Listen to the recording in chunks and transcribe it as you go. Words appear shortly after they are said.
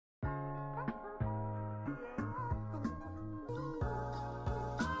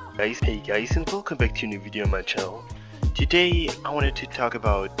Hey guys, and welcome back to a new video on my channel. Today I wanted to talk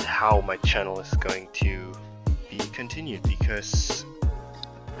about how my channel is going to be continued, because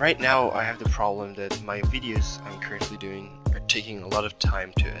right now I have the problem that my videos I'm currently doing are taking a lot of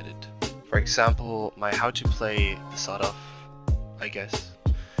time to edit. For example, my how to play sort of, I guess,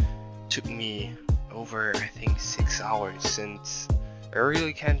 took me over I think 6 hours, and I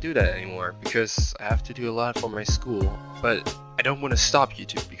really can't do that anymore because I have to do a lot for my school. But I don't want to stop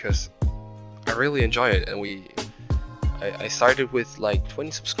YouTube because I really enjoy it, and I started with like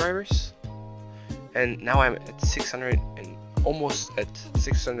 20 subscribers and now I'm at 600 and almost at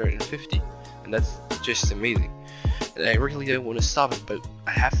 650, and that's just amazing. And I really don't want to stop it, but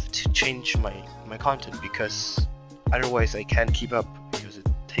I have to change my content because otherwise I can't keep up because it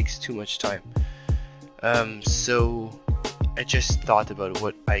takes too much time. So I just thought about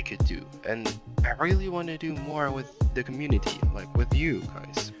what I could do, and I really want to do more with the community, like with you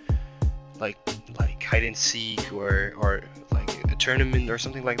guys, like hide and seek or like a tournament or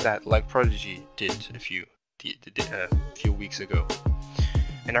something like that, like Prodigy did a few weeks ago.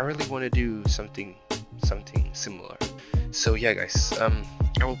 And I really want to do something similar. So yeah guys,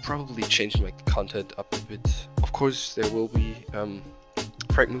 I will probably change my content up a bit. Of course there will be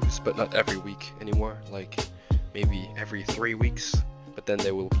frag moves, but not every week anymore, like maybe every 3 weeks, but then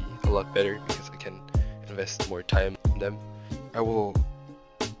they will be a lot better because I can invest more time in them. I will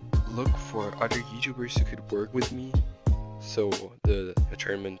look for other YouTubers who could work with me, so the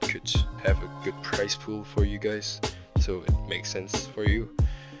tournament could have a good prize pool for you guys, so it makes sense for you.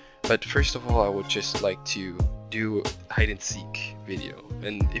 But first of all, I would just like to do hide and seek video,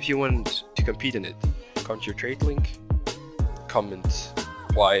 and if you want to compete in it, comment your trade link, comment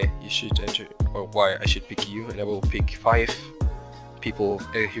why you should enter or why I should pick you, and I will pick 5 people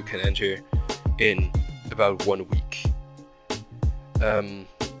who can enter in about 1 week.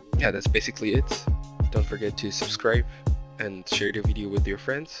 Yeah, that's basically it. Don't forget to subscribe and share the video with your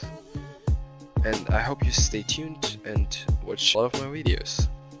friends, and I hope you stay tuned and watch a lot of my videos.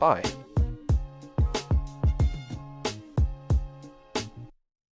 Bye!